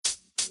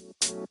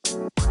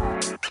Hey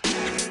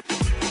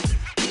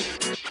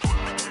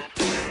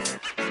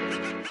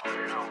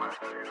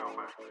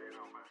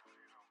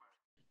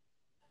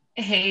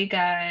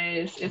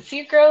guys, it's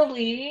your girl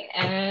Lee,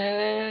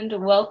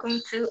 and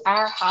welcome to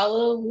our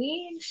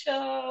Halloween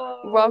show.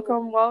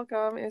 Welcome,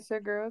 welcome. It's your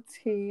girl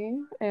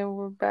T, and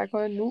we're back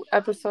on a new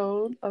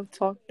episode of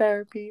Talk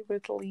Therapy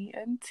with Lee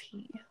and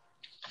T.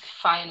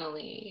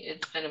 Finally,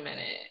 it's been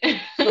a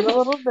It's been a minute.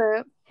 little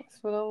bit. It's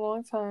been a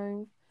long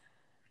time.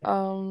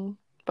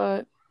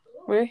 But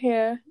we're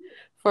here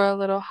for a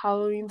little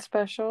Halloween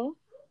special.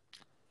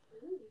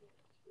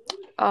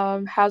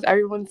 How's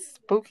everyone's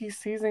spooky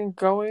season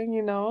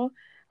going? I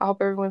hope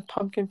everyone's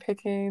pumpkin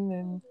picking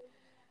and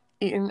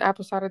eating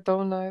apple cider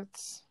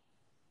donuts.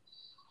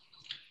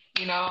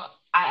 You know,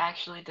 I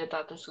actually did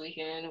that this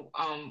weekend.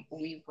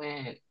 We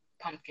went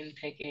pumpkin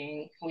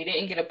picking. We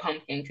didn't get a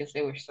pumpkin because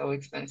they were so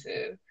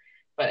expensive,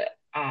 but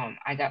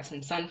I got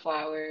some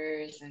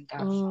sunflowers and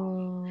got some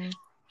Mm.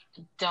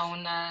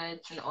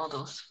 donuts and all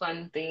those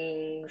fun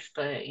things.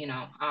 But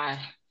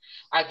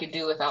I could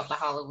do without the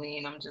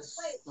Halloween. I'm just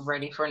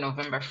ready for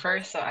November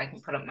 1st so I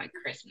can put up my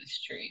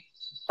Christmas tree.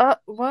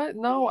 What?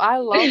 No, I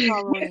love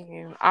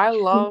Halloween. I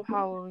love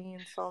Halloween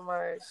so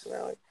much.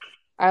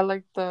 I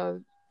like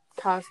the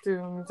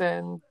costumes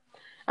and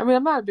I mean,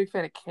 I'm not a big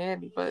fan of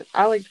candy, but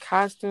I like the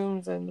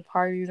costumes and the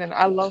parties and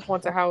I love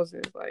haunted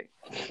houses.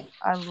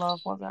 I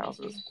love haunted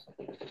houses.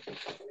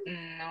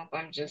 Nope,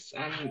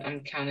 I'm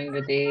counting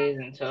the days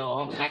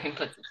until I can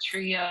put the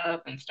tree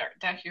up and start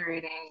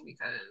decorating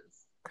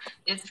because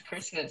it's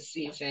Christmas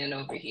season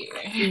over here.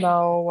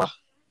 No,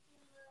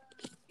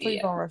 please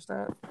Yeah. don't rush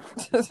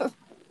that.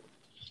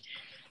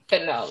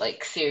 But no,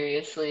 like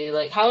seriously,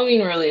 like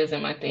Halloween really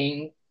isn't my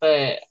thing,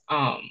 but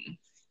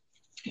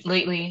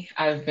lately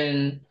I've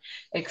been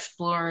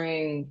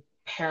exploring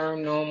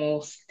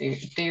paranormal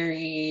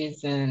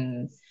theories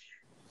and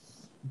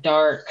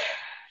dark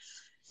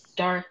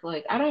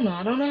like I don't know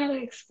how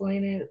to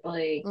explain it,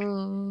 like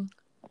mm,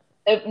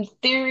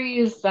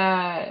 theories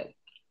that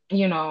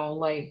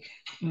like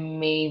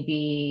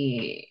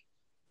maybe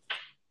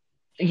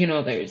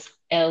there's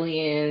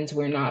aliens,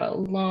 we're not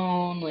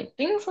alone, like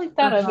things like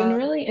that. I've been uh-huh.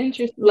 really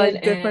interested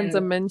Like different in,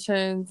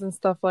 dimensions and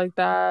stuff like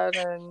that,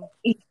 and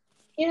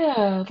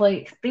yeah,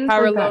 like things like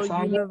that. parallel So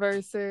I'm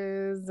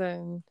universes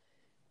and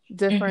Mhm.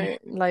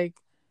 different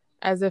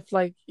as if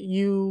like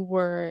you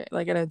were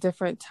like at a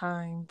different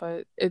time,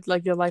 but it's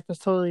like your life is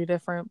totally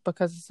different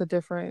because it's a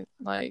different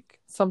like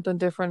something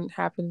different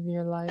happened in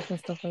your life and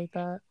stuff like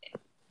that.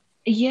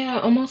 Yeah,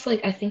 almost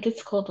like I think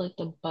it's called like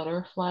the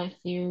butterfly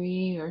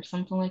theory or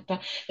something like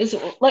that. It's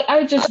like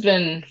I've just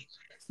been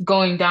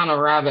going down a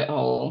rabbit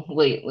hole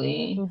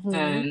lately, Mm-hmm.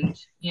 and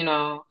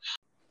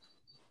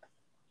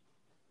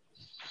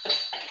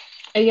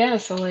yeah,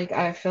 so like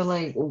I feel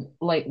like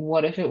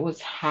what if it was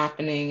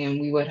happening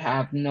and we would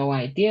have no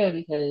idea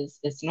because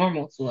it's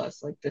normal to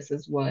us. Like this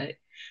is what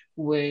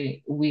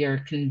we are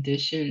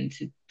conditioned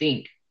to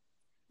think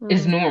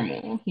is Mm,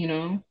 normal, you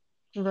know?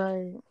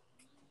 right.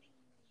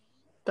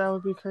 That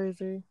would be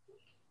crazy.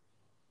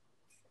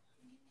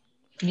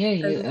 Yeah,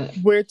 And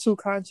you we're too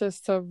conscious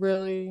to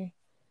really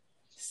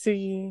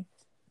see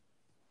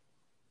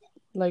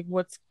like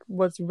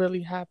what's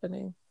really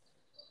happening.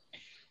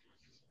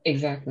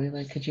 exactly.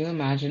 Like could you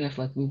imagine if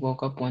like we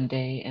woke up one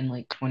day and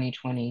like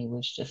 2020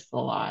 was just a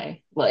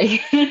lie?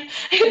 Like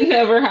it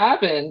never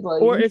happened.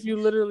 Or Like if you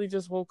literally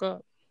just woke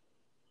up.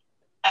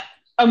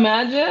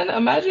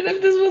 imagine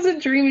if this was a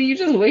dream and you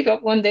just wake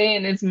up one day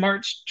and it's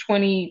March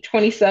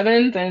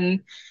 27th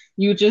and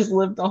you just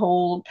lived the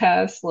whole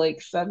past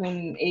like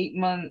 7, 8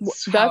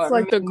 months, That's however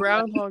like the many months.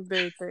 Groundhog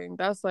Day thing.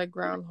 That's like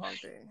Groundhog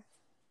Day.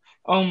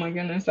 Oh my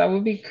goodness, that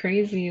would be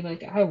crazy.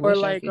 Like I Or wish I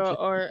like could just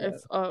wake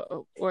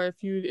up. or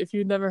if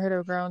you never heard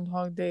of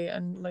Groundhog Day,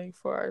 and like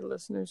for our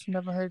listeners who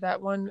never heard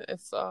that one,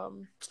 it's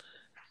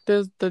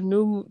there's the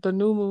new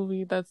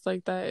movie that's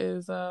like that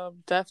is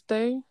Death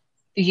Day.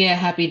 Yeah,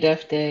 happy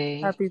Death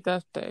Day Happy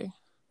Death Day.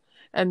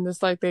 And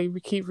it's like they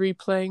keep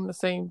replaying the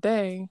same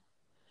day.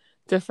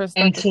 Different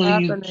stuff is until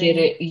you get happening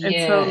it. Yeah,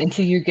 until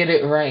until you get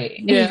it right.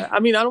 yeah. I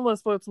mean, I don't want to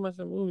spoil too much of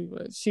the movie,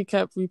 but she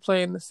kept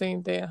replaying the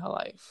same day in her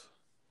life,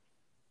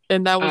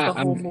 and that was the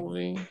whole I'm.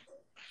 movie.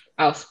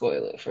 I'll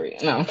spoil it for you.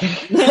 No, I'm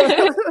kidding.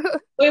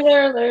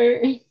 Spoiler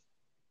alert.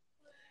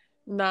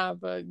 Nah,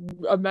 but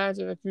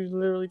imagine if you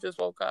literally just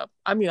woke up.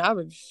 I mean, I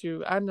would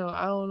shoot. I know.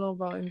 I don't know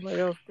about anybody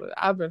else, but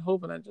I've been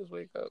hoping I just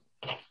wake up.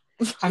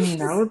 I mean,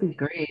 that would be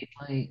great.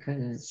 Like,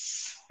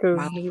 cause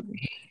my Because life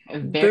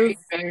is this, very,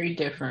 very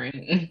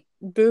different.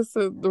 this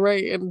is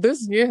right, and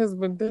this year has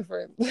been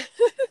different.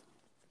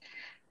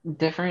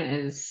 Different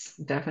is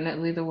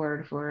definitely the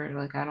word for it.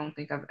 Like, I don't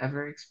think I've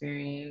ever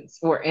experienced,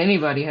 or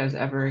anybody has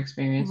ever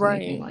experienced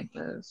anything Right, like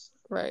this.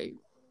 right,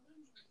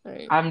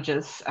 right.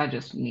 I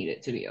just need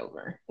it to be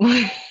over.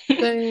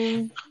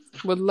 Same.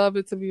 Would love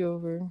it to be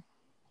over.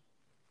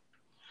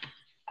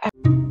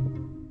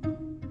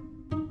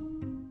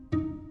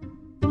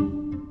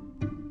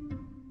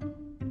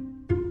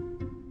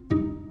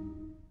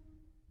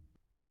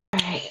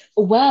 Right.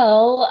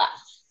 Well,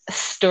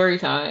 Story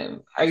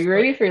time. Are you Story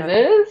ready for time.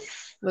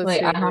 this? Let's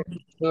Like, I hear have it.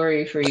 a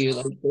story for you.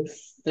 Like,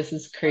 this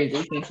is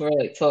crazy since we're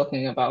like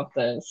talking about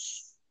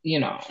this, you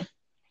know. Okay,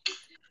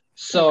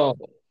 So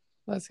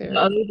let's the hear it.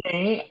 other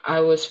day,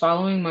 I was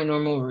following my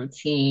normal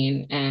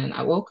routine and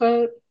I woke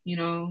up,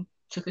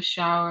 took a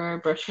shower,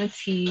 brushed my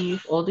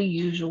teeth, all the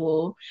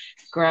usual,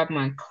 grabbed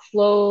my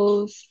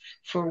clothes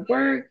for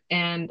work,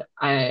 and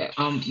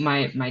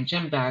my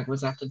gym bag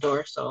was at the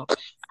door, so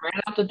I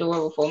ran out the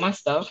door with all my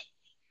stuff.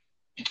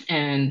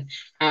 And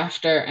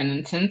after an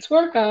intense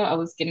workout, I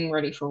was getting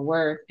ready for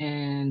work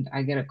and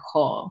I get a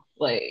call.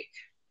 Like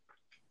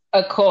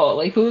a call.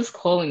 Like who's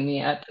calling me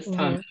at this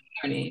time in Hmm.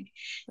 the morning?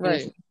 And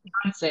it's Right. my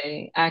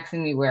fiance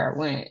asking me where I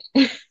went.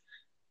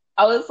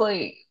 I was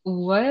like,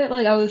 what?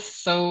 Like I was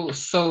so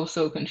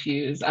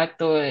confused.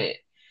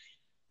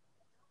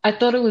 I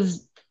thought it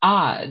was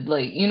odd,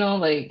 like,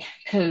 like,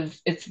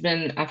 because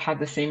I've had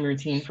the same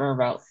routine for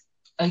about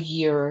a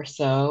year or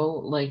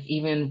so. Like,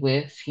 even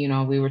with,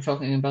 we were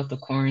talking about the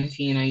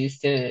quarantine,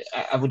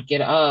 I would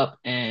get up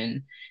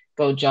and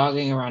go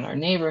jogging around our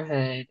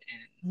neighborhood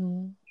and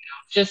Mhm.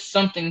 just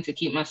something to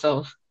keep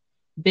myself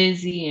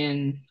busy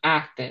and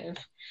active.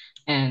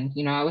 And,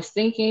 I was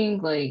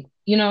thinking, like,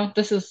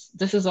 this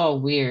is all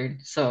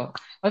weird. So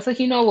I was like,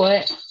 you know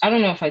what? I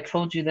don't know if I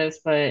told you this,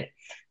 but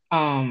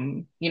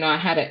I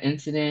had an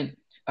incident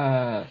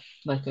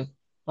like a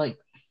like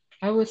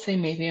I would say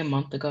maybe a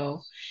month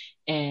ago.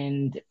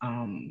 And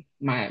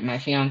my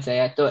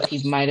fiance, I thought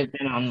he might have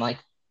been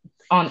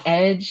on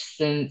edge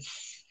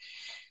since,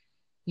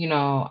 you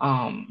know,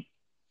 um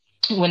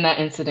when that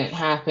incident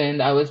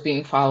happened, I was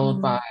being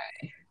followed by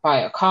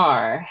Mhm. a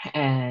car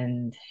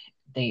and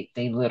they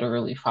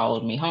literally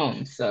followed me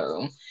home.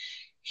 So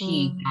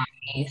he Mhm. got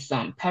me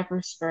some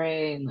pepper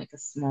spray and like a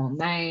small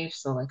knife.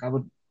 So like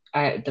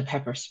the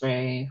pepper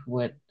spray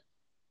would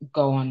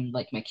go on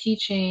like my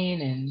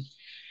keychain and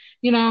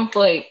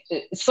like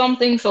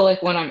something so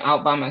like when I'm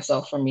out by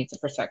myself for me to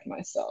protect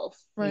myself.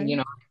 Right.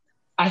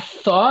 I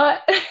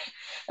thought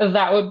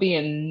that would be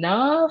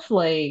enough.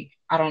 Like,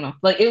 I don't know.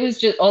 Like it was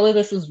just all of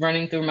this was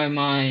running through my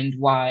mind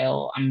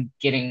while I'm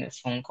getting this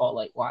phone call.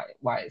 Like,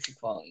 why is he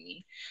calling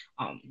me?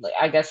 Like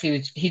I guess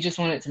he just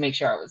wanted to make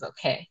sure I was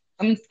okay.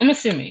 I'm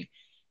assuming.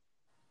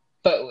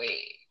 But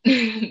wait.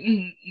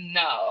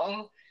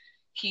 No.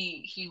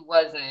 He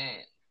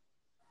wasn't.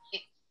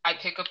 I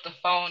pick up the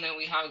phone and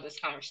we have this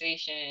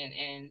conversation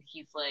and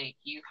he's like,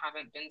 "You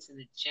haven't been to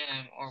the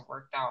gym or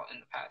worked out in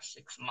the past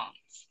 6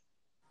 months."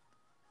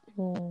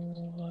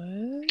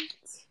 What?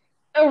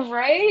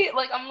 Right?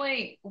 Like I'm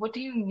like, what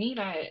do you mean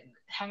I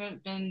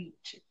haven't been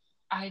to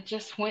I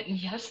just went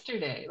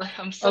yesterday. Like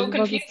I'm I was so about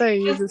to confused. say,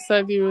 you just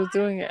said you was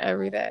doing it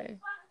every day.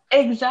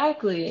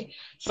 Exactly.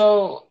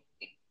 So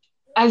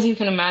as you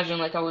can imagine,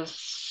 like I was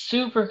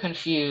super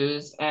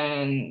confused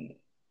and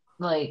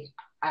like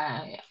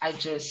I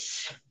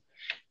just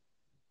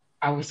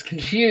I was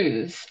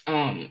confused.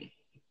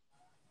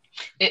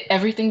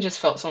 Everything just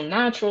felt so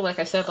natural. Like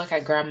I said, like I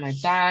grabbed my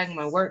bag,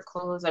 my work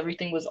clothes,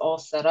 everything was all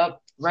set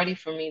up, ready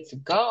for me to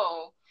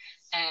go.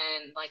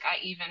 And like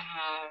I even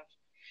have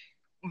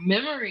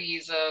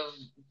memories of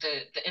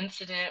the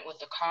incident with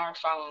the car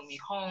following me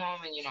home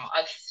and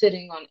us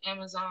sitting on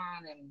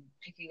Amazon and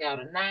picking out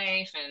a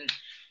knife and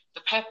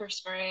the pepper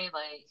spray,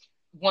 like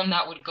one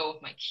that would go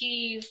with my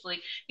keys,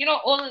 like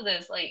all of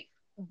this, like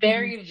Mhm.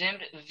 very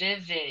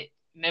vivid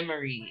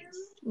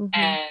memories. Mhm.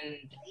 And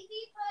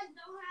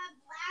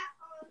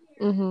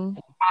Mhm.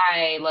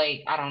 I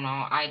don't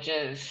know.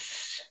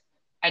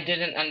 I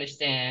didn't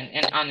understand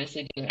and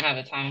honestly didn't have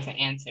the time to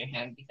answer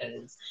him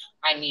because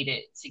I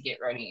needed to get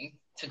ready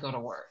to go to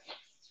work.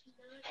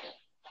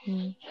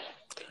 Mhm.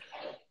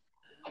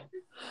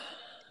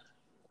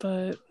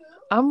 But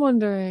I'm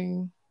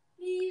wondering,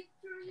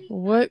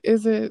 what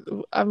is it?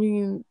 I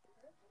mean,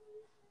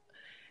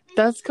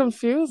 that's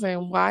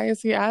confusing. Why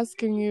is he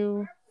asking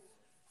you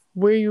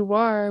where you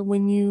are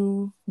when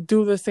you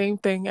do the same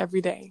thing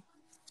every day?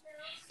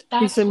 He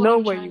That's should what know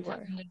I'm where trying you to were.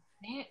 understand.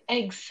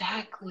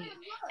 Exactly.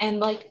 And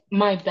like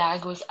my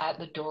bag was at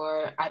the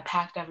door. I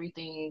packed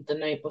everything the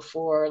night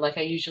before, like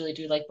I usually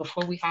do. Like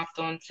before we hopped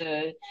on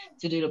to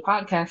do the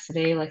podcast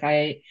today, like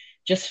I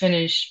just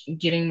finished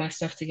getting my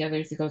stuff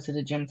together to go to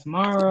the gym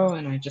tomorrow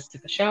and I just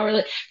took a shower.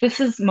 Like this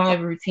is my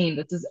routine.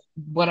 This is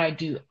what I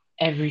do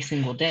every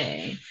single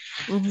day.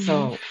 Hmm.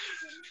 So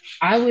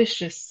I was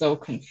just so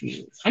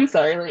confused. I'm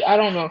sorry, like I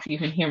don't know if you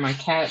can hear my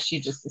cat. She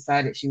just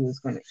decided she was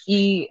going to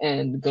eat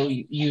and go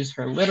use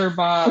her litter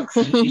box,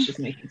 and she's just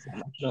making so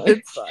much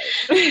It's fine.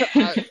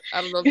 noise.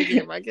 I don't know if you can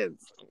hear my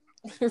kids.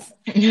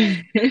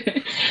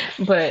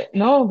 But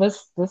no,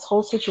 this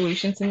whole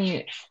situation to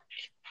me,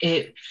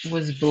 it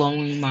was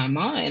blowing my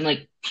mind.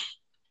 Like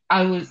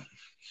I was.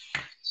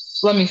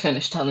 Let me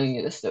finish telling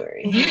you the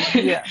story. Hmm.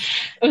 Yeah,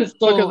 because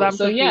so I'm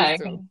so yeah,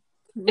 confused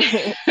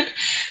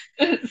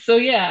too. so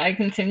yeah, I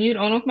continued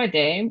on with my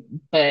day,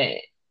 but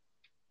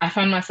I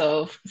found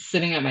myself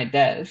sitting at my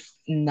desk,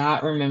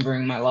 not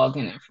remembering my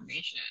login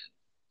information.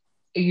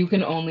 you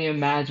can only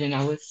imagine.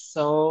 I was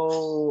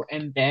so Oh my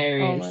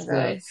embarrassed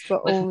god, it's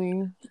the with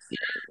only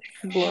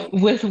blunt.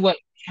 what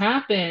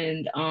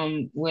happened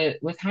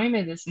with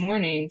Jaime this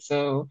morning.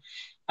 So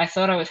I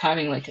thought I was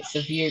having like a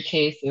severe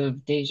case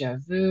of deja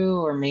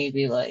vu, or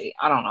maybe like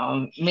I don't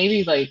know,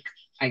 maybe like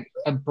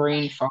a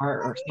brain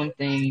fart or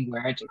something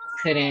where I just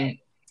couldn't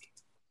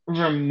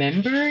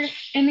remember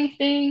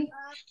anything.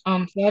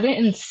 So I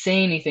didn't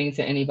say anything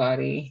to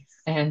anybody,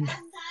 and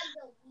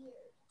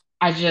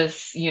I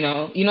just,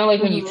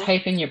 like when you Hmm.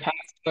 type in your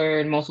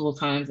password multiple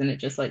times and it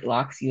just like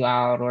locks you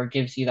out or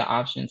gives you the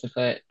option to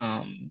put,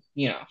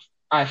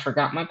 I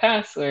forgot my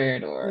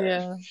password or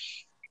Yeah.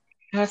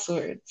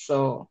 password.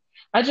 So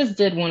I just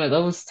did one of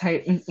those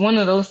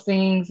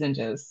things and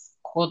just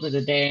called it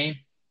a day.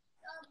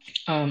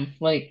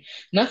 Like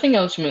nothing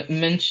else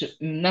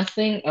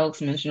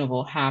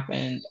mentionable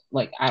happened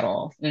like at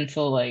all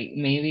until like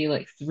maybe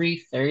like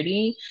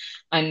 3:30.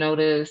 I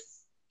noticed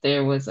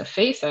there was a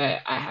face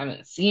I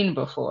haven't seen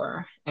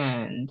before.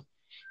 And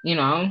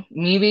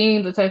me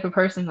being the type of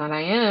person that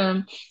I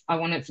am, I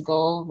wanted to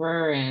go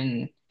over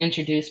and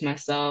introduce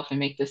myself and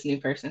make this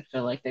new person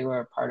feel like they were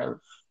a part of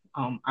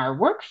our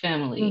work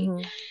family.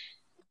 Hmm.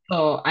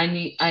 So I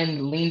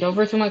leaned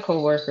over to my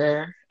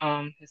coworker,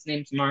 his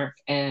name's Mark,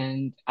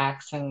 and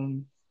asked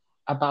him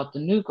about the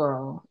new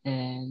girl.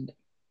 And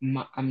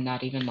I'm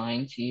not even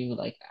lying to you,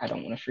 like I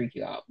don't want to freak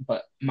you out,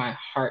 but my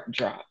heart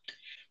dropped.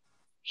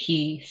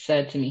 He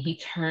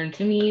turned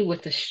to me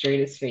with the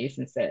straightest face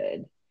and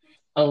said,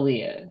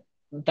 "Aaliyah,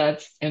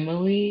 that's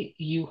Emily.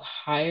 You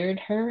hired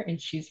her, and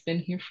she's been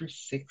here for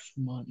 6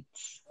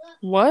 months.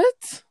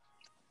 What?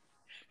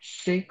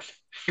 6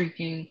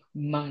 freaking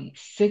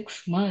months.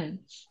 6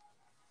 months."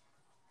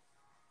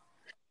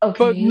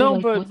 But Okay, no,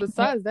 like but what the heck?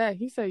 besides that,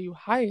 he said you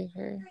hired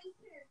her.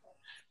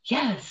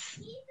 Yes,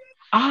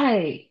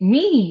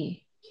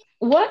 me.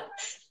 What?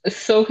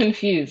 So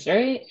confused,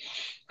 right?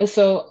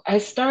 So I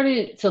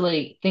started to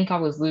like think I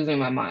was losing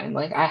my mind.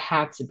 Like I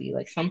had to be,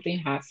 like something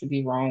has to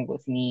be wrong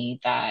with me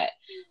that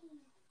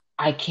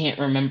I can't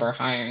remember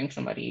hiring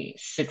somebody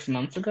 6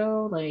 months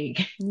ago. Like,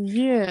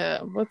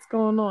 Yeah, what's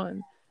going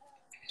on?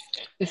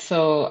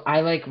 so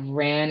I like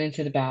ran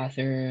into the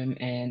bathroom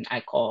and I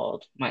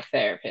called my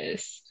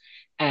therapist,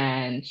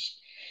 and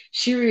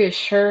she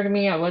reassured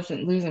me I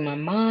wasn't losing my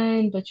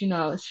mind, but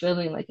I was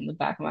feeling like in the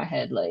back of my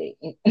head, like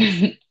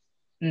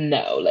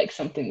no, like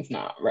something's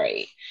not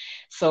right.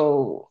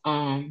 So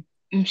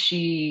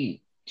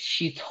she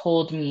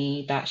told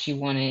me that she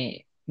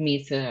wanted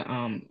me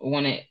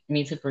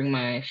to bring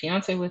my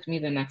fiance with me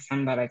the next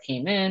time that I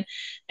came in,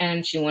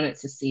 and she wanted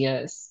to see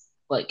us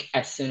like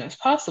as soon as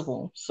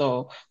possible.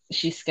 So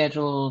she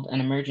scheduled an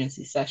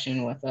emergency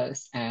session with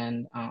us.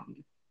 And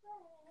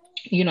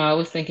I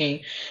was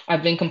thinking,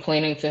 I've been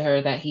complaining to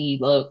her that he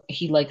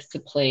likes to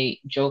play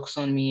jokes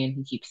on me and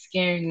he keeps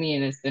scaring me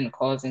and it's been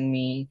causing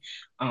me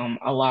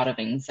a lot of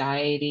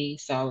anxiety.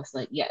 So I was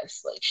like,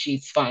 yes, like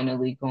she's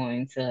finally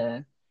going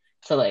to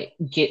like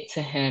get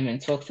to him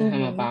and talk to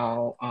him Hmm.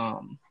 about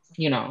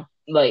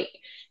like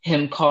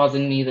him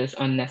causing me this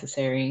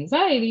unnecessary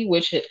anxiety,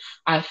 which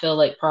I feel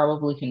like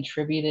probably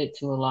contributed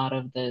to a lot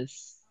of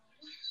this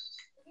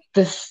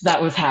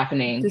that was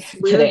happening This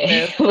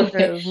today. weirdness Like,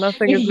 because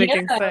nothing is yeah,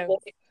 making sense.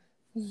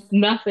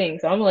 nothing.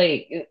 So I'm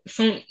like,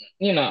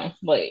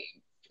 like,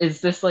 is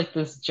this like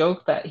this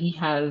joke that he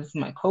has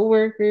my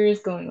coworkers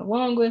going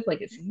along with?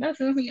 Like, is he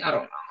messing with me? I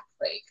don't know.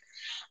 Like,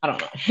 I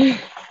don't know.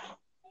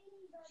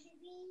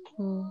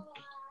 Hmm.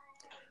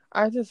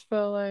 I just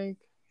feel like,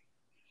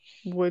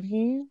 would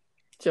he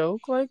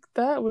joke like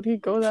that? Would he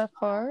go that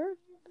far?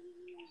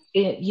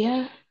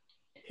 Yeah,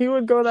 He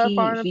would go that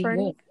far he in a he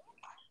would. prank?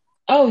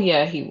 Oh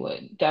yeah, he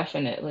would.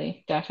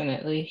 Definitely,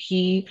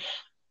 definitely.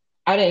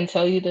 I didn't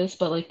tell you this,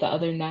 but like the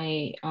other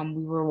night,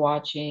 we were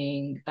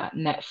watching that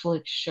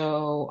Netflix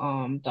show,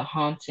 The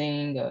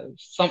Haunting of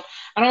some,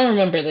 I don't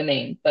remember the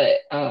name, but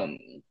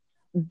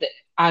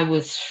I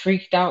was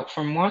freaked out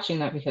from watching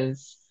that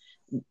because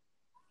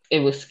it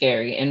was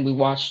scary, and we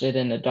watched it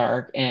in the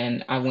dark.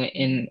 And I went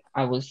in,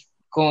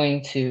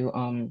 going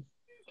to,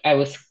 I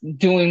was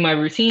doing my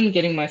routine,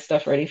 getting my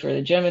stuff ready for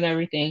the gym and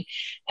everything,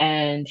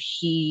 and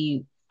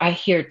I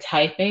hear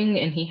typing,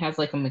 and he has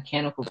like a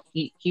mechanical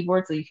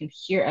keyboard, so you can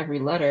hear every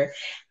letter.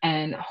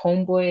 And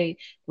homeboy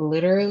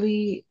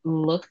literally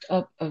looked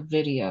up a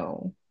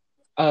video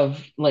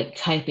of like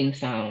typing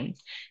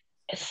sounds,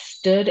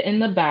 stood in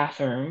the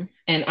bathroom,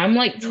 and I'm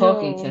like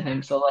talking to Yo,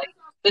 him. So like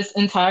this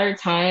entire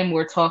time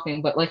we're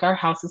talking, but like our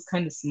house is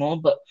kind of small,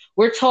 but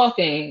we're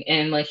talking,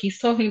 and like he's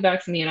talking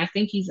back to me, and I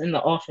think he's in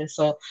the office.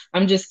 So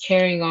I'm just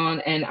carrying on,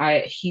 and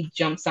he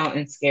jumps out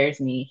and scares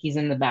me. He's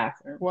in the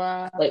bathroom,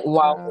 like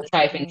while wow. we're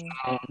typing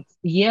sounds.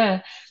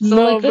 Yeah. So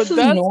No, like this but is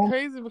that's normal.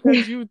 crazy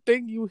because you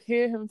think you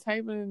hear him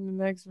typing in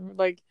the next room.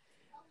 Like,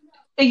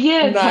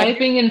 Yeah, nah,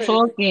 typing and crazy.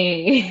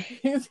 talking.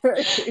 He's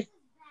crazy.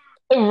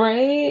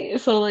 Right?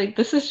 So like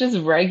this is just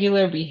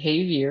regular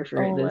behavior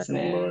for Oh my this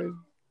man. lord.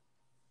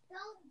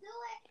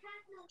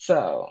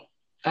 So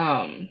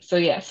So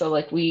yeah, so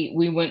like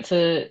we went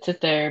to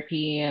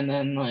therapy, and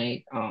then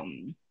like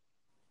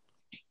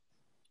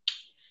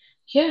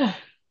yeah,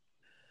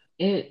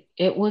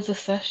 it was a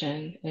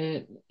session.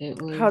 It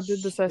How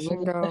did the was it session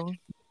was a go?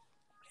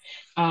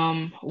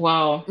 session.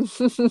 Well,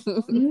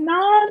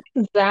 not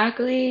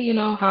exactly,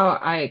 how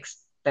I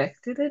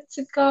expected it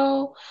to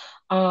go.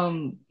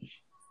 Um,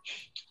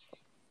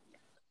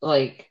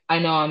 like I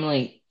know I'm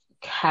like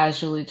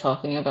casually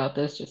talking about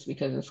this just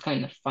because it's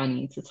kind of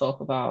funny to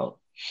talk about,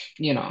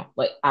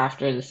 like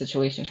after the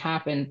situation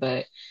happened,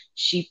 but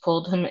she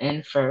pulled him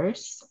in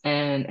first,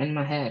 and in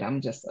my head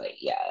I'm just like,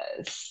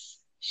 yes,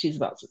 she's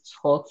about to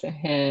talk to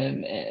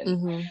him, and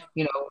Hmm.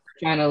 we're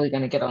finally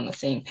gonna get on the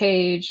same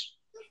page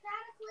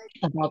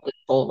about this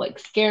whole like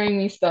scaring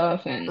me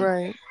stuff and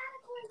Right.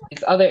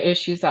 these other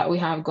issues that we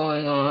have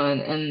going on.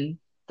 And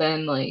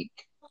then, like,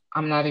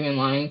 I'm not even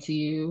lying to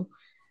you,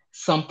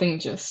 something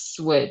just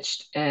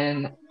switched,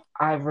 and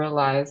I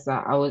realized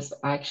that I was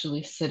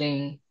actually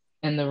sitting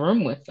in the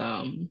room with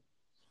them.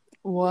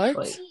 What?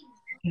 Like,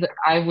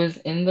 I was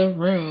in the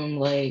room,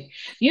 like,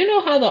 you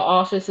know how the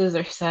offices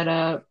are set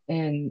up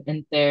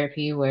in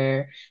therapy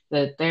where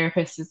the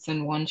therapist sits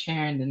in one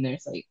chair and then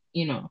there's like,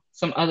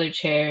 some other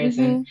chairs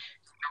and Hmm.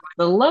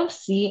 the love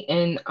seat,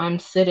 and I'm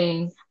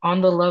sitting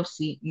on the love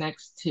seat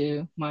next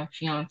to my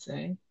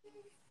fiance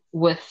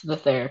with the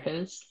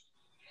therapist.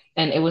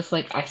 And it was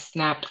like I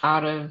snapped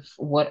out of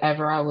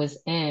whatever I was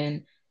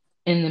in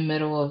the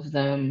middle of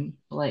them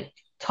like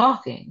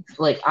talking.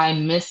 Like I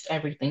missed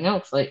everything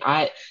else.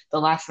 The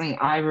last thing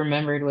I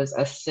remembered was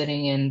us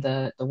sitting in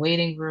the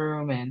waiting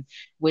room and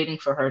waiting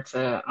for her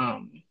to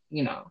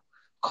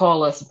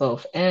call us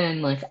both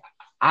in. Like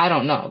I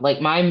don't know.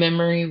 Like my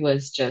memory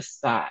was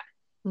just that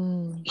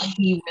Mm.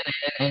 he went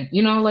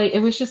in, and like it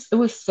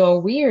was so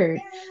weird.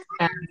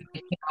 And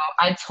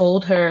I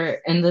told her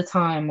in the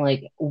time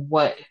like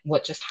what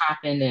just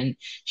happened, and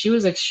she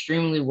was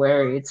extremely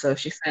worried, so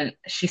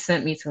she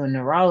sent me to a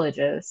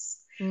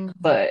neurologist. Mm.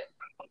 But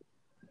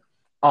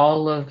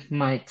all of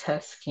my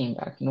tests came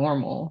back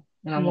normal,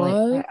 and I'm like,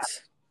 What?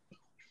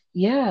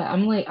 yeah,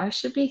 I'm like, I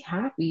should be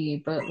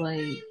happy, but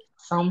like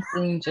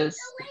something just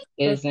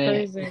That's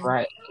isn't crazy.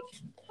 right.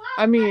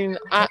 I mean,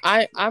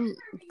 I'm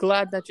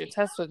glad that your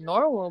test was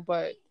normal,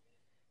 but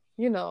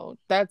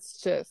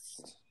that's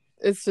just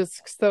it's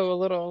just still a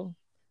little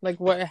like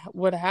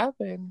what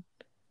happened.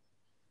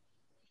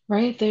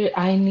 Right there,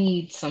 I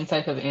need some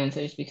type of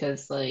answers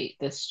because like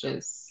this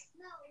just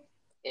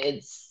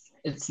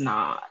it's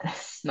not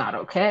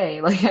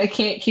okay. Like I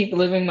can't keep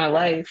living my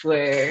life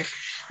where,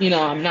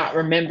 I'm not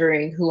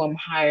remembering who I'm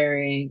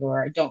hiring,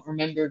 or I don't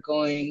remember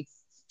going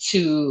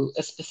to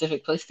a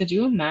specific place. Could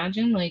you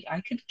imagine? Like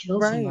I could kill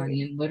Right.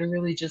 somebody and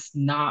literally just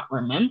not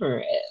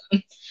remember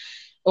it.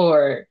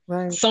 Or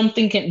Right.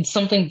 something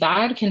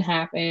bad can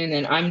happen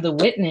and I'm the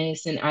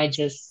witness and I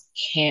just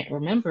can't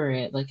remember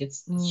it. Like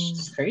it's Mm.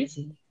 just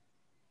crazy.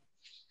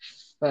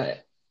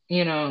 But,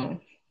 you know,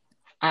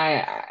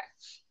 I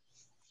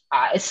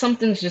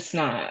something's just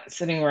not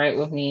sitting right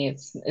with me.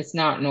 It's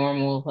not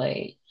normal.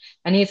 Like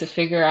I need to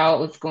figure out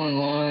what's going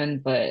on,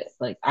 but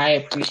like I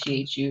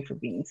appreciate you for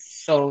being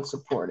so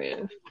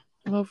supportive.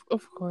 Of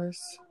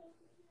course.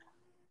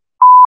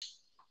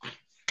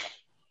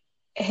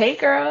 Hey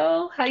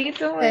girl, how you Hey.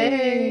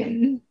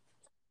 doing?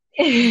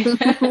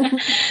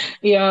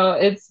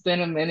 It's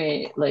been a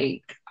minute,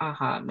 like a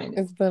hot minute.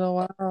 It's been a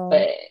while.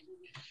 But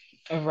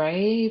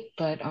right,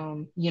 but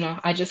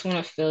I just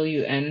want to fill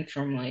you in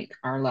from like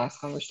our last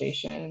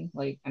conversation.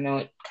 Like I know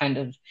it kind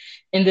of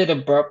ended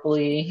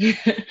abruptly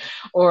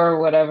or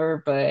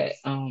whatever, but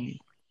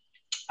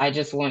I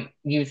just want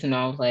you to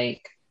know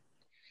like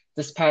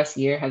this past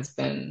year has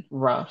been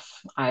rough.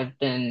 I've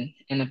been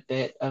in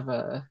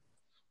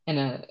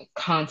a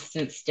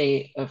constant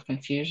state of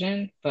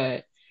confusion,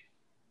 but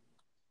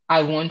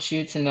I want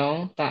you to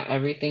know that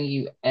everything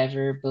you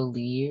ever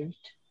believed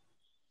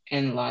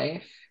in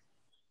life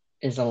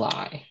is a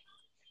lie.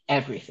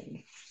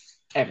 Everything.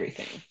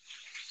 Everything.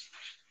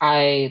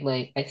 I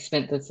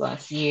spent this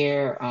last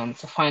year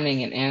to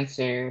finding an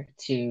answer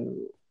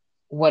to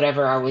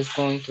whatever I was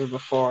going through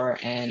before,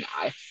 and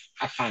I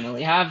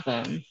finally have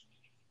them.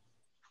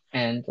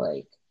 And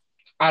like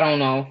I don't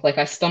know, like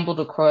I stumbled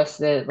across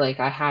it, like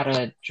I had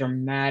a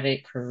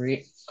dramatic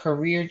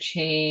career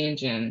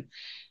change and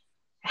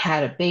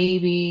had a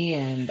baby,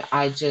 and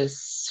I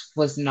just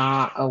was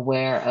not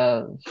aware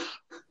of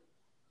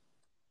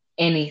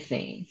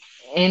anything,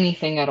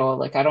 anything at all.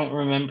 Like I don't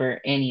remember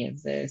any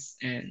of this,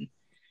 and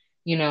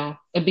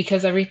and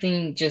because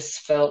everything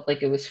just felt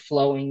like it was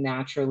flowing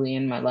naturally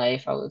in my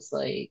life, I was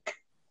like,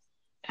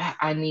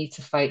 I need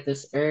to fight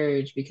this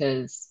urge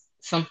because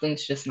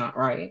something's just not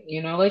right.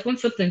 Like when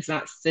something's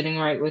not sitting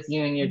right with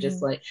you and you're just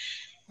Hmm. like,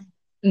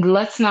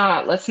 let's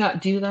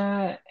not do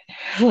that.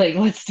 Like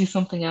let's do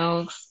something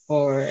else,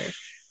 or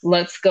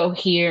let's go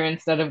here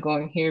instead of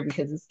going here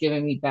because it's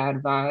giving me bad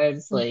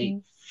vibes. Like Hmm.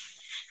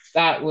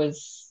 that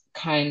was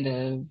kind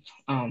of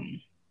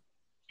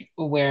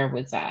where I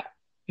was at.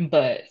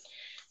 But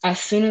as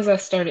soon as I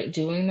started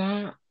doing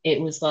that, it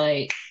was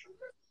like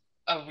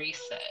a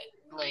reset.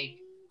 Like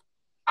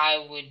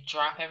I would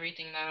drop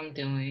everything that I'm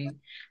doing.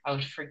 I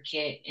would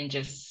forget and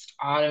just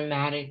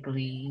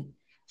automatically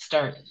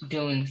start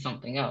doing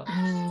something else.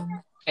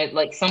 Mm.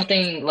 Like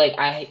something like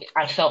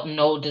I felt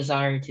no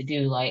desire to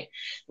do. Like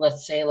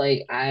let's say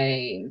like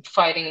I'm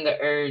fighting the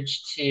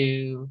urge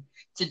to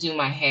do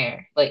my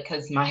hair, like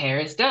because my hair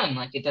is done,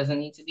 like it doesn't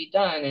need to be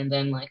done, and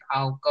then like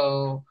I'll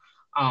go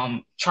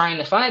trying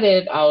to fight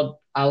it. I'll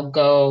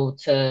go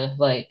to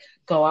like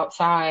go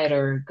outside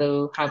or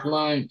go have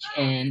lunch,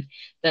 and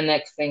the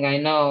next thing I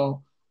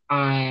know,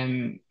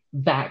 I'm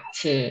back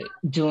to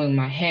doing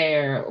my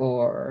hair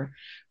or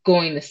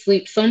going to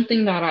sleep,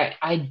 something that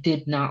I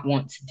did not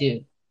want to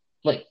do,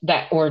 like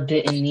that, or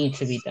didn't need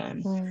to be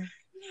done. Mm.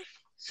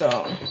 So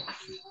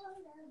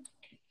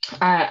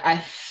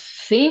I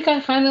think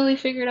I finally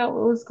figured out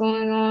what was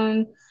going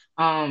on.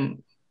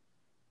 Um,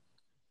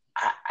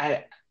 I,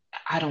 I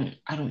I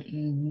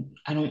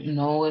don't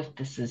know if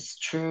this is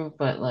true,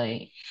 but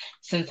like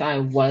since I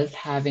was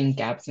having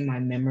gaps in my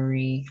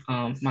memory,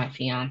 my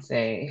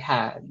fiance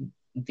had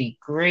the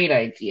great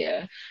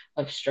idea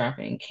of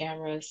strapping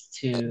cameras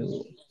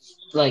to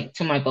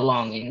my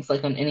belongings.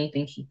 Like on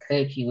anything he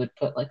could, he would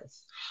put like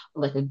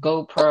a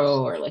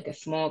GoPro or like a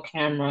small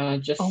camera, Oh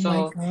just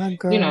my so, God, you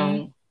girl.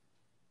 know,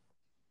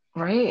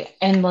 right?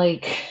 And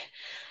like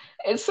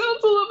it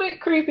sounds a little bit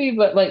creepy,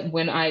 but like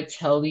when I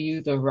tell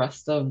you the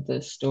rest of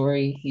the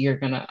story, you're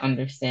gonna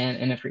understand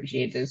and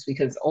appreciate this,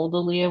 because old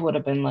Aaliyah would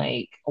have been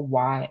like,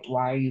 why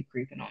are you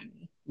creeping on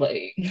me?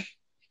 Like,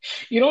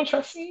 you don't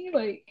trust me?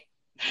 Like,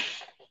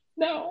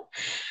 no.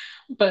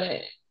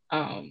 But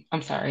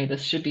I'm sorry,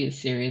 this should be a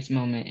serious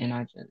moment and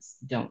I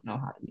just don't know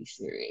how to be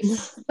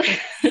serious.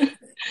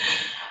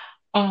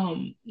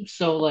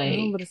 So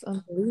No, like but it's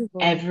unbelievable.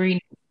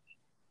 every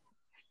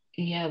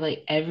yeah,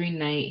 like every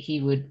night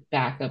he would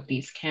back up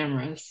these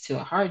cameras to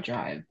a hard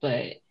drive,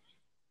 but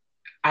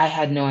I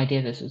had no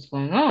idea this was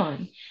going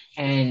on.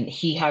 And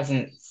he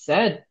hasn't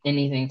said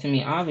anything to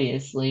me,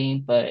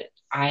 obviously, but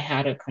I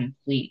had a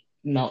complete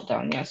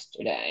meltdown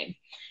yesterday.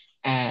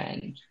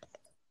 And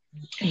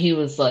he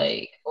was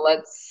like,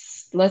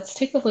 let's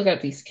take a look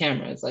at these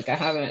cameras. Like I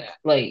haven't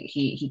like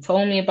he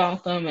told me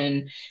about them,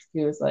 and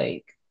he was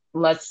like,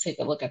 let's take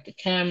a look at the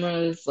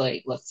cameras,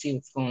 like let's see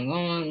what's going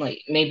on.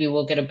 Like maybe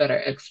we'll get a better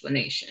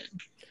explanation.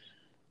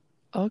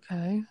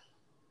 Okay.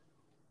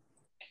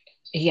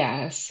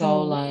 Yeah, so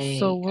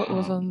So like what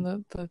was on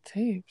the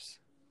tapes?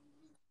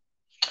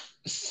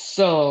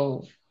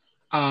 so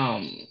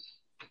um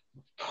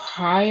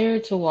prior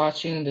to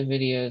watching the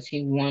videos,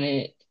 he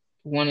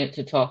wanted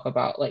to talk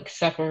about like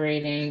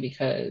separating,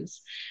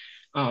 because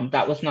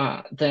that was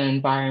not the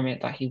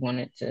environment that he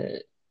wanted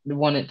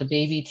the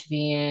baby to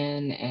be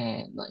in,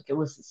 and like it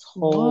was this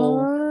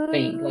whole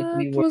thing. Like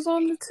What was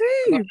on the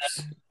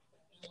tapes?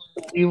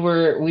 we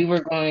were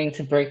going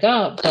to break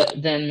up, but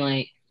then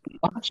like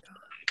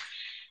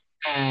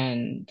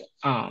and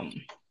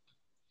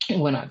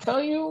when I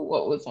tell you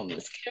what was on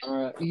this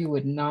camera, you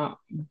would not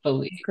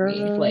believe me.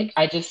 Girl, Like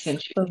I just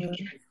sent you spill it.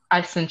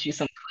 I sent you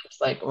some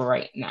clips like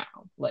right now.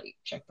 Like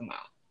check them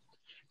out.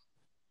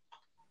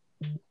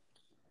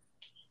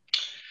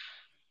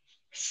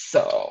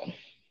 So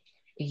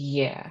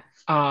yeah.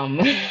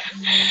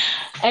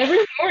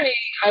 Every morning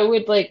I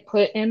would like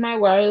put in my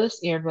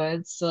wireless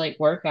earbuds to like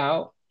work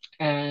out,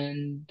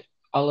 and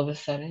all of a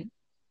sudden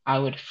I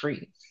would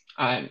freeze.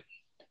 I'm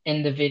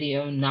in the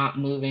video, not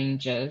moving,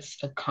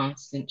 just a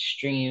constant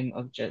stream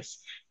of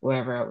just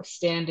wherever I was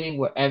standing,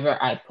 wherever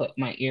I put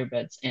my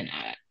earbuds in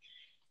at.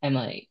 And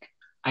like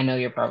I know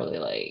you're probably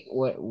like,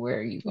 what where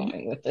are you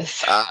going with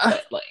this? Ah.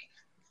 But like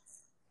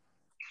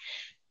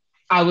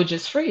I would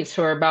just freeze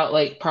for about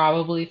like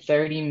probably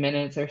 30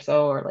 minutes or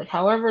so, or like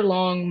however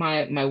long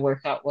my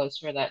workout was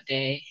for that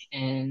day.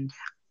 And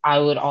I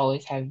would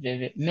always have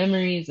vivid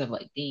memories of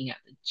like being at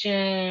the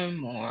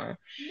gym, or,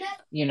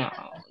 you know,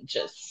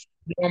 just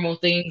normal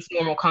things,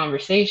 normal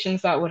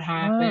conversations that would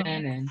happen.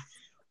 Wow. And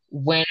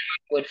when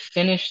I would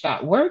finish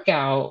that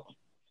workout,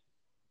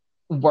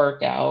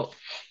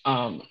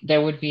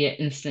 there would be an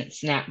instant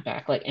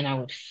snapback, like, and I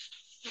would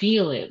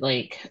feel it,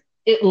 like,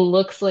 it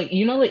looks like,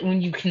 you know, like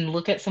when you can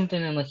look at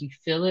something and like you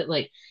feel it,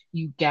 like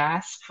you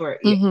gasp for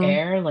Mm-hmm.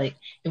 air, like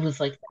it was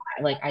like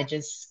that. Like I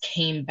just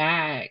came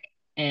back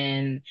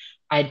and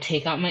I'd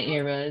take out my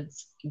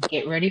earbuds,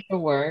 get ready for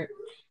work,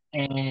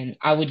 and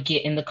I would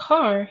get in the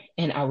car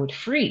and I would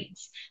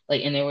freeze.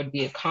 Like, and there would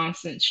be a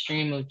constant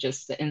stream of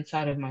just the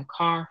inside of my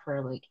car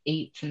for like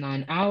 8 to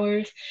 9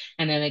 hours.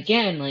 And then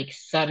again, like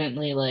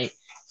suddenly, like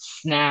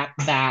snap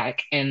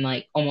back and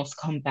like almost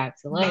come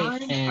back to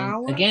life. 9 And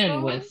hours again,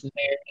 though? with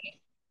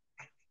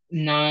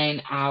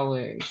 9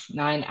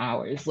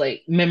 hours,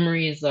 like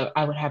memories of,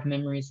 I would have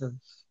memories of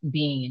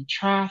being in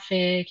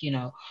traffic, you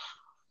know,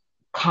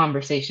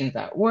 conversations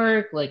at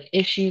work, like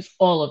issues,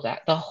 all of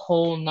that, the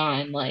whole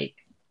nine. Like,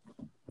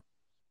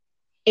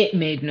 it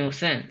made no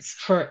sense.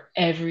 For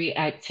every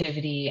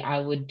activity I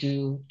would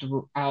do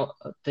throughout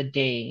the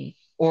day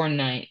or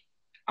night,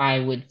 I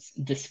would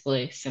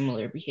display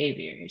similar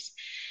behaviors.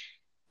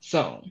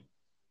 So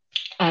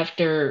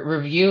after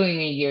reviewing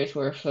a year's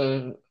worth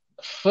of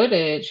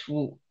footage,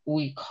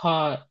 we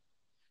caught,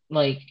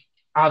 like,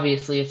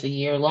 obviously it's a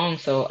year long,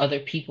 so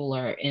other people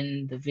are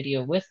in the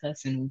video with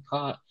us, and we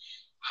caught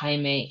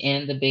Jaime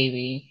and the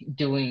baby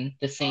doing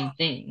the same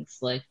things.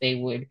 Like, they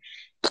would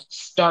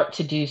start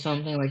to do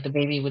something, like the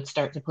baby would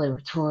start to play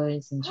with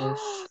toys and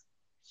just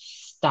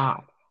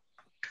stop.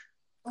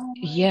 Oh my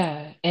God.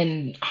 Yeah,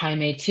 and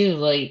Jaime too,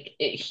 like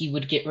he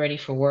would get ready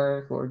for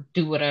work or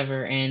do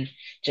whatever and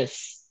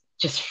just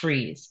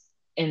freeze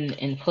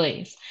in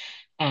place.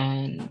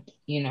 And,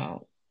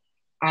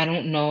 I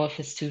don't know if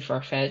it's too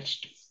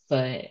far-fetched,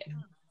 but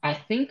I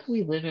think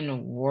we live in a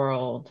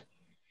world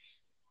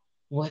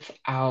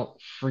without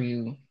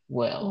free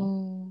will.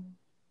 Mm,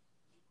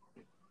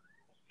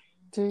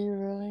 do you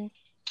really?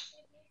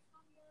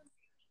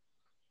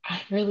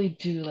 I really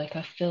do. Like,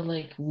 I feel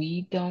like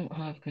we don't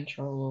have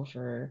control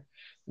over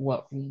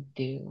what we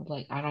do.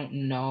 Like, I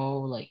don't know,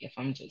 like, if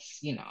I'm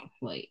just,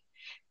 like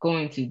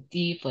going too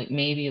deep, like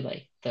maybe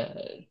like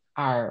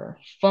our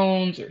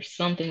phones or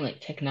something, like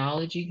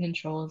technology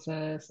controls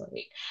us.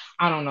 Like,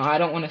 I don't know. I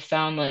don't want to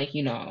sound like,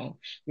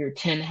 your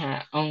tin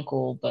hat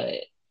uncle, but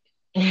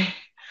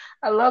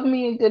I love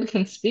me a good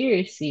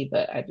conspiracy,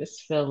 but I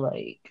just feel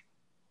like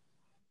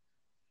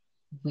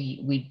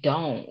we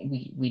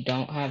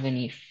don't have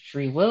any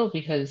free will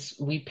because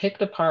we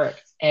picked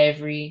apart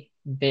every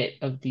bit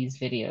of these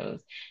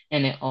videos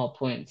and it all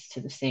points to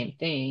the same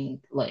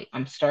thing. Like,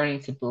 I'm starting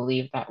to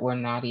believe that we're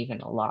not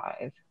even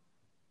alive.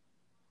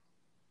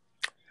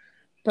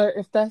 But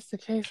if that's the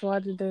case, why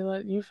did they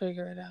let you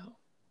figure it out?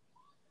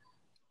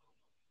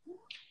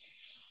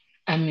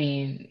 I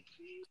mean,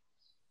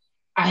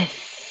 I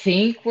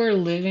think we're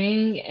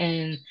living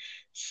in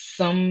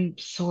some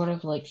sort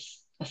of like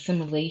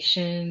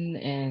assimilation,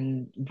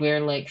 and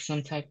we're like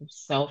some type of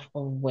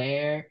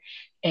self-aware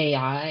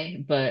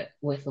AI, but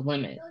with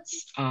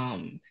limits.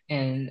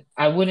 And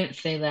I wouldn't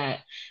say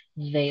that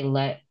they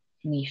let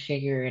me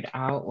figure it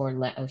out or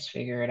let us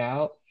figure it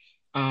out.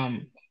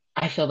 Um,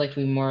 I feel like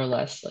we more or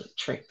less like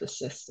tricked the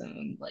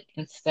system. Like,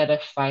 instead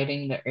of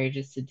fighting the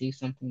urges to do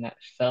something that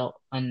felt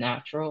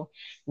unnatural,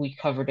 we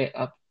covered it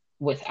up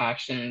with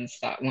actions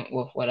that went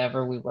with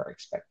whatever we were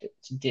expected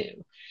to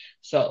do.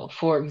 So,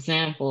 for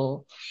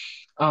example,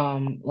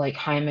 like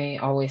Jaime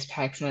always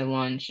packs my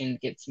lunch and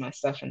gets my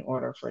stuff in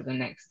order for the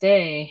next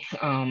day,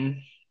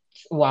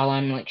 while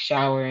I'm like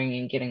showering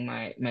and getting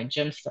my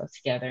gym stuff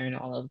together and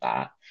all of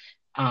that.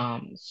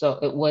 So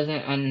it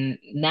wasn't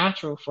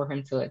unnatural for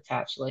him to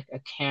attach like a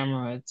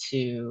camera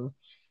to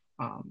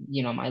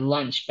my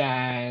lunch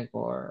bag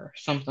or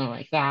something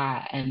like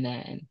that. And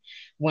then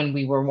when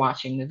we were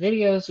watching the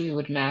videos, we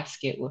would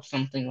mask it with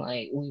something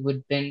like we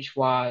would binge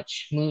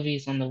watch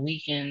movies on the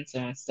weekend. So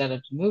instead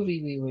of the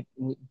movie, we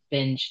would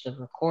binge the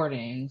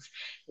recordings.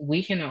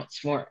 We can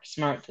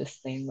outsmart this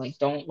thing. Like,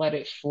 don't let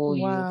it fool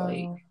you.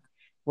 Like, Wow.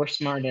 we're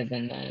smarter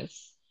than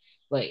this.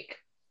 Like,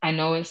 I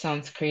know it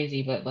sounds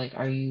crazy, but like,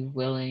 are you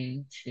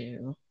willing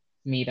to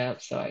meet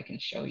up so I can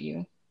show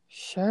you?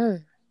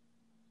 Sure.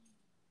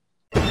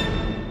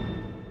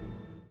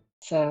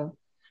 So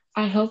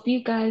I hope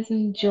you guys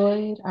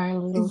enjoyed our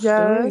little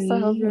Yes, I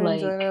hope story. you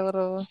enjoyed Like, our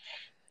little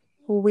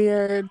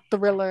weird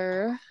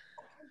thriller.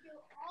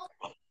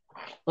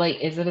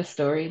 is it a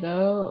story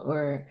though,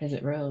 or is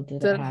it real? Did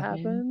it Did it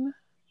happen? happen?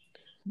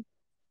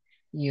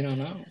 You don't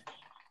know.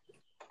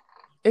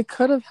 It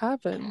could have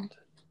happened.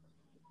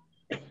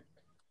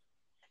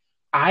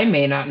 I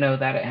may not know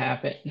that it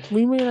happened,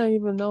 We may not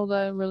even know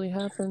that it really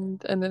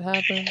happened and it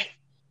happened.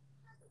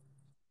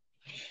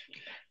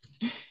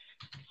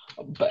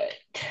 but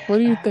What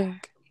do you uh,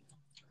 think?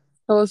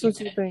 Tell us what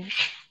you think.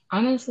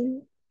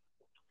 honestly,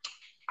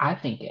 I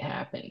think it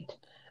happened.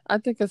 I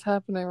think it's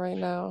happening right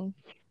now.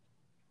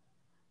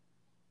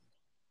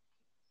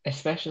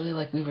 Especially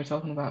like we were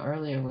talking about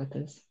earlier with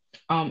this.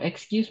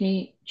 Excuse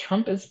me,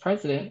 Trump is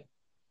president.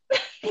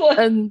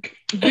 And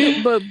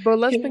Like, but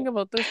let's think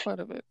about this part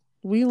of it.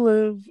 We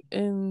live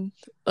in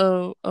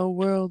a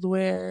world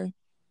where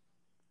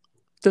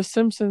the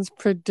Simpsons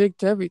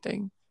predict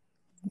everything.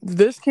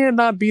 This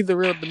cannot be the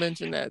real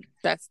dimension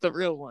that's the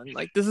real one.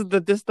 Like this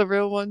the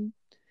real one?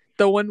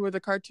 The one where the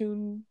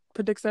cartoon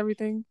predicts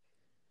everything?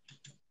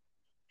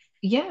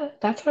 yeah,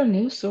 that's our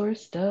news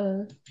source,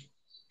 duh.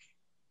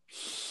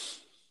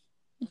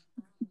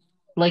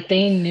 Like,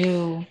 they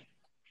knew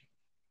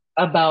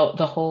about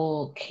the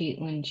whole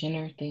Caitlyn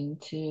Jenner thing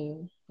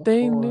too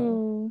They before.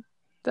 knew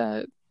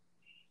that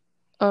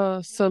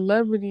a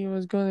celebrity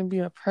was going to be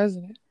a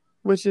president,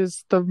 which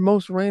is the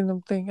most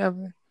random thing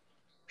ever.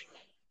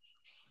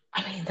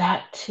 I mean,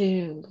 that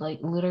too, like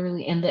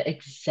literally, and the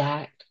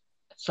exact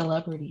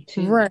celebrity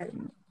too. Right.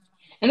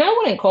 And I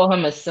wouldn't call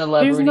him a He's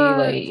celebrity, not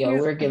like, yo,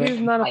 he's we're giving he's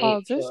him not a hype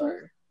politician.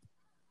 for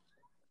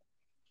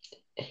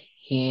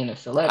he ain't a I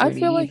celebrity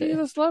feel like he's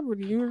either. a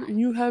celebrity.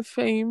 You have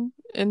fame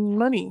and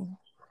money.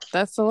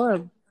 That's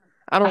celeb.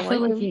 I I don't feel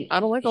like like him. I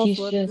don't like all he's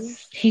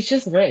celebrities.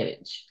 just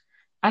rich.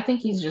 I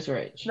think he's just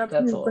rich. No,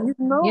 That's but he's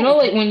all. You know, known.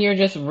 like when you're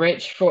just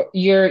rich for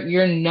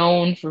you're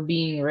known for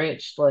being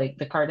rich, like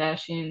the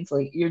Kardashians,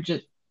 like you're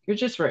just You're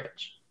just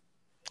rich.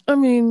 I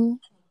mean,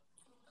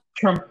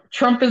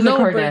 Trump is a no,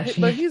 but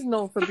Kardashian. he's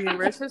known for being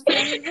rich. His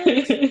family's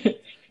rich.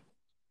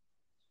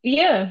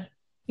 Yeah,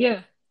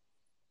 yeah.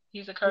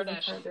 He's a He's a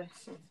Kardashian.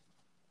 Kardashian.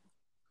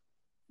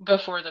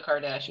 Before the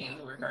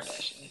Kardashians were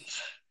Kardashians.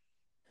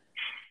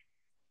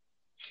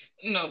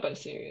 No, but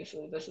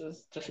seriously, this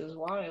is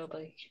wild.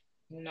 Like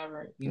you You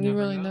never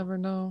really know. never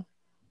know.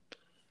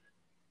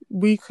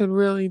 We could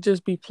really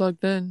just be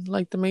plugged in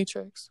like the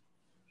Matrix.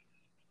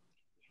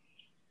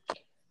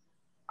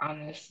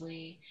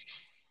 Honestly,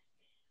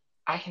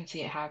 I can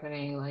see it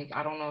happening. Like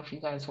I don't know if you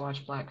guys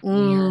watch Black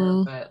Mirror,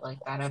 Mm, but like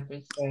that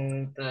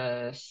episode,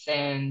 the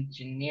San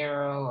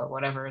Gennaro or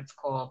whatever it's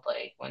called,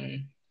 like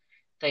when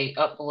they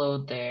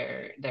upload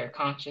their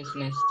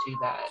consciousness to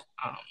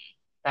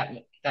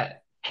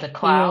that the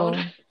cloud.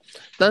 yo,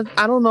 that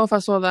I don't know if I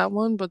saw that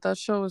one, but that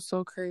show is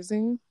so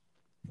crazy.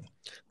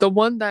 The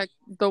one that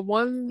the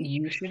one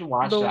You should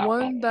watch the that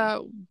one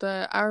one.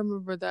 that I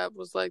remember that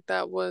was like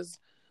that was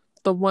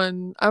the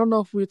one. I don't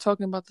know if we were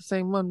talking about the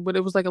same one, but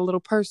it was like a little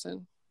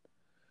person.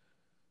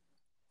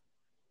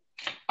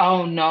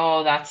 Oh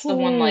no, that's the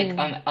one like Ooh.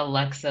 on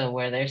Alexa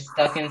where they're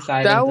stuck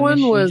inside That of the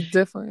one was machine.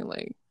 different.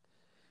 Like,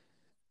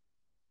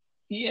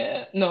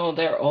 Yeah, no,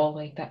 they're all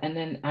like that. And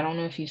then I don't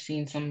know if you've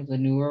seen some of the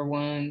newer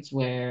ones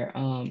where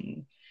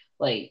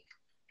like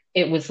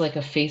it was like a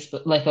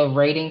Facebook like a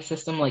rating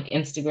system like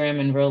Instagram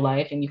in real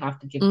life and you have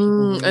to give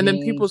people and then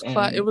ratings people's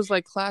class. It and was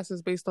like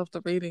classes based off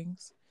the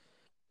ratings.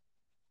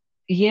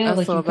 yeah, I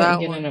like saw you couldn't that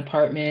get an one.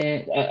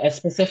 apartment, a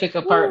specific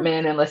Woo.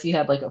 apartment unless you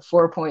had like a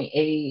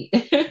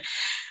 4.8.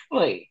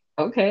 Like,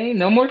 okay,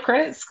 no more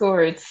credit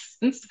score. It's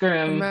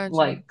Instagram Imagine,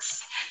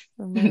 likes.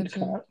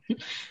 imagine,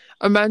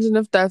 imagine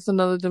if that's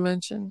another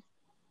dimension.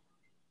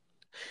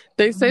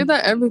 They say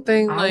that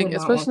everything, I like would not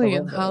want to especially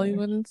in live there.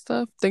 Hollywood and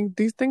stuff, think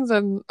these things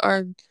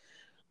are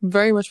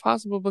very much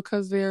possible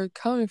because they're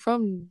coming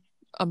from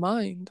a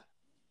mind,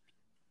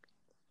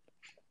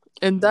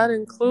 and that A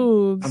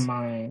includes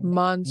mind. Mm.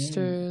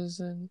 monsters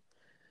and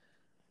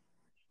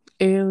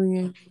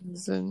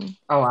aliens and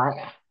Oh,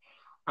 I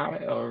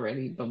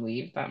already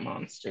believe that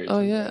monsters oh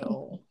are yeah,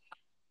 real.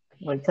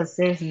 Like, because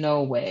there's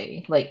no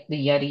way. Like,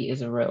 the Yeti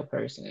is a real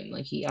person.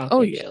 Like, he out oh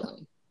there yeah,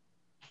 chilling.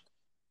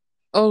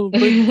 oh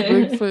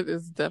Bigfoot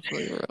is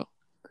definitely real.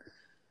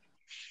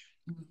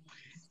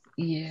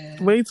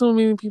 Yeah. Way too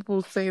many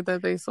people say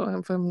that they saw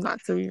him for him not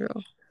to be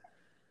real.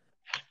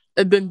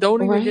 And then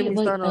don't even get Right? me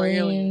Like started on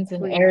aliens, aliens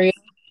and please. Area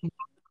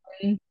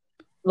 1.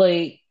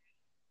 Like,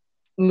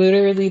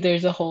 literally,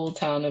 there's a whole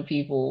town of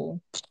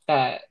people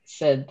that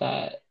said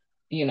that,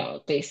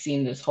 they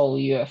seen this whole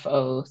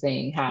UFO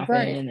thing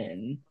Right. happen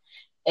and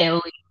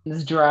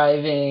aliens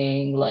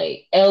driving,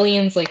 like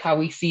aliens, like how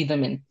we see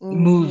them in Mm-hmm.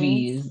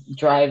 movies,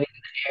 driving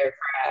the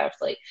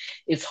aircraft. Like,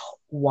 it's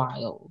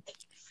wild.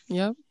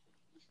 Yep.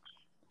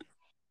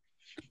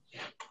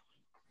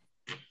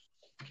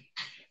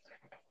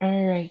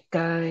 All right,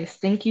 guys.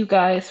 Thank you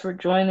guys for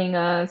joining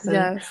us,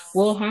 and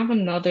we'll Yes. have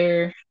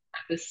another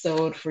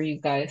episode for you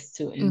guys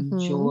to Mm-hmm.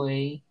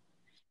 enjoy.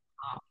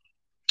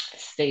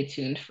 Stay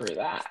tuned for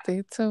that.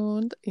 Stay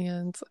tuned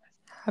and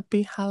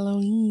happy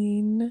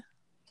Halloween.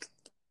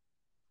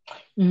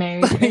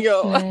 Merry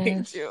Yo, I hate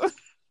Christmas. you.